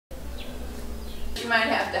might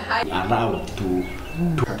have to hide. Allowed to.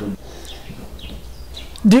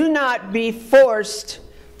 Do not be forced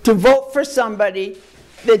to vote for somebody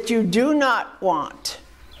that you do not want.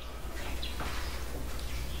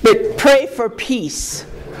 But pray for peace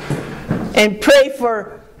and pray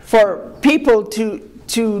for people to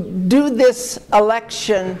do this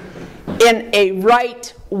election in a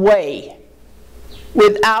right way,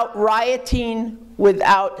 without rioting,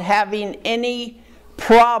 without having any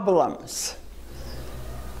problems.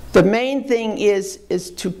 The main thing is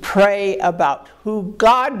to pray about who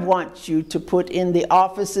God wants you to put in the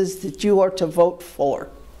offices that you are to vote for.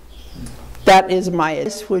 That is my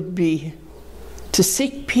advice, would be to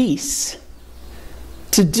seek peace,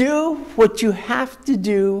 to do what you have to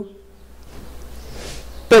do,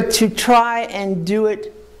 but to try and do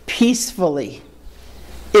it peacefully.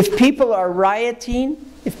 If people are rioting,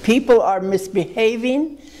 if people are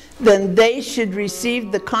misbehaving, then they should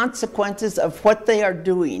receive the consequences of what they are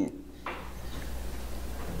doing.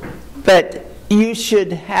 But you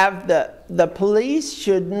should have the police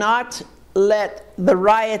should not let the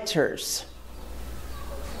rioters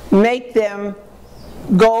make them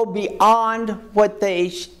go beyond what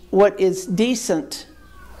is decent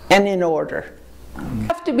and in order.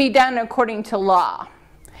 Have to be done according to law.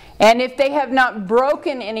 And if they have not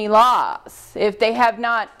broken any laws, if they have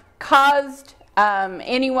not caused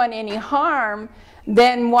anyone any harm,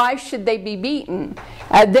 then why should they be beaten?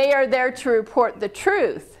 They are there to report the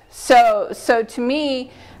truth. So to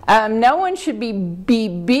me, no one should be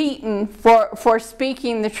beaten for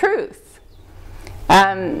speaking the truth.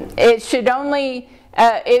 It should only,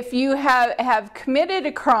 if you have committed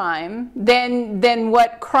a crime, then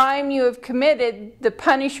what crime you have committed, the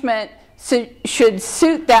punishment should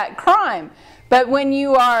suit that crime. But when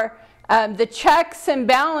you are the checks and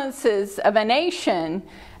balances of a nation,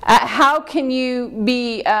 how can you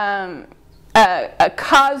be a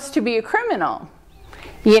cause to be a criminal,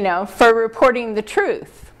 you know, for reporting the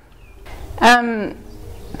truth?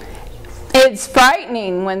 It's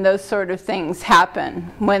frightening when those sort of things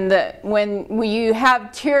happen, when you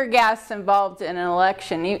have tear gas involved in an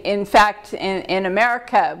election. In fact, in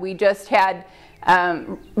America, we just had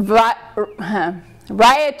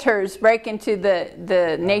rioters break into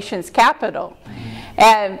the nation's capital.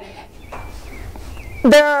 And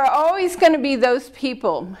there are always going to be those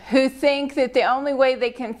people who think that the only way they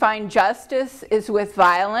can find justice is with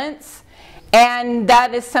violence, and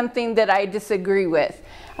that is something that I disagree with.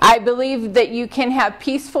 I believe that you can have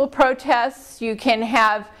peaceful protests, you can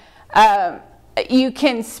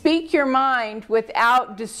speak your mind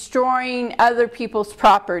without destroying other people's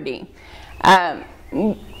property.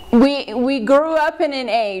 We grew up in an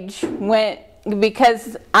age when,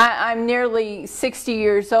 because I'm nearly 60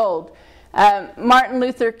 years old, Martin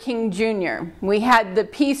Luther King Jr. We had the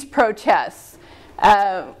peace protests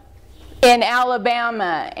in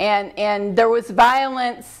Alabama, and there was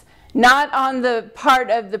violence not on the part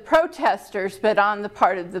of the protesters, but on the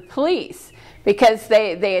part of the police, because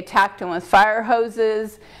they attacked them with fire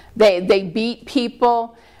hoses, they beat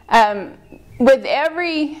people. With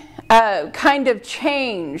every kind of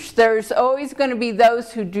change, there's always going to be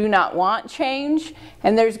those who do not want change,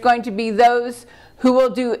 and there's going to be those who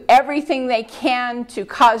will do everything they can to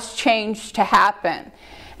cause change to happen.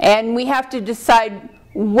 And we have to decide,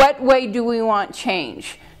 what way do we want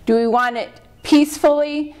change? Do we want it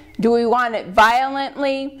peacefully? Do we want it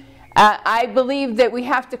violently? I believe that we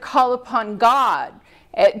have to call upon God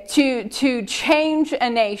to change a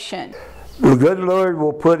nation. The good Lord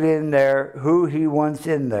will put in there who He wants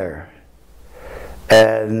in there.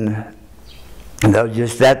 And they'll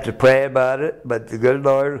just have to pray about it, but the good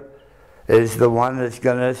Lord is the one that's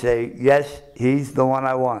going to say, yes, He's the one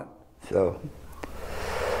I want.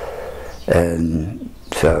 And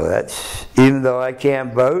so that's, even though I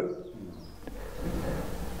can't vote,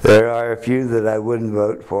 there are a few that I wouldn't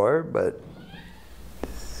vote for, but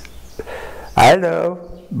I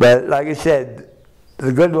know. But like I said,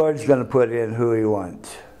 the good Lord's going to put in who He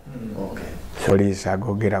wants. Okay. Police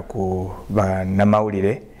agogera ku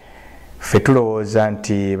banamawulire, ffe tulowooza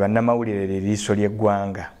nti banamawulire ly'eriiso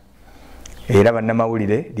ly'eggwanga, era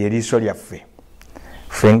banamawulire ly'eriiso lyaffe.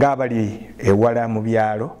 Ffe ng'abali ewala mu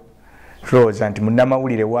byalo, tulowooza nti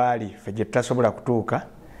munnamawulire waali ffe gye tutasobola kutuuka,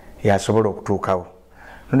 yasobola okutuukawo.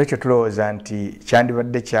 Nolwekyo tulowooza nti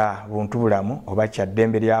kyandibadde kya buntu bulamu oba kya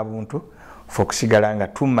ddembe lya buntu ffe okusigala nga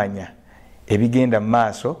tumanya ebigenda mu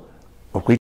maaso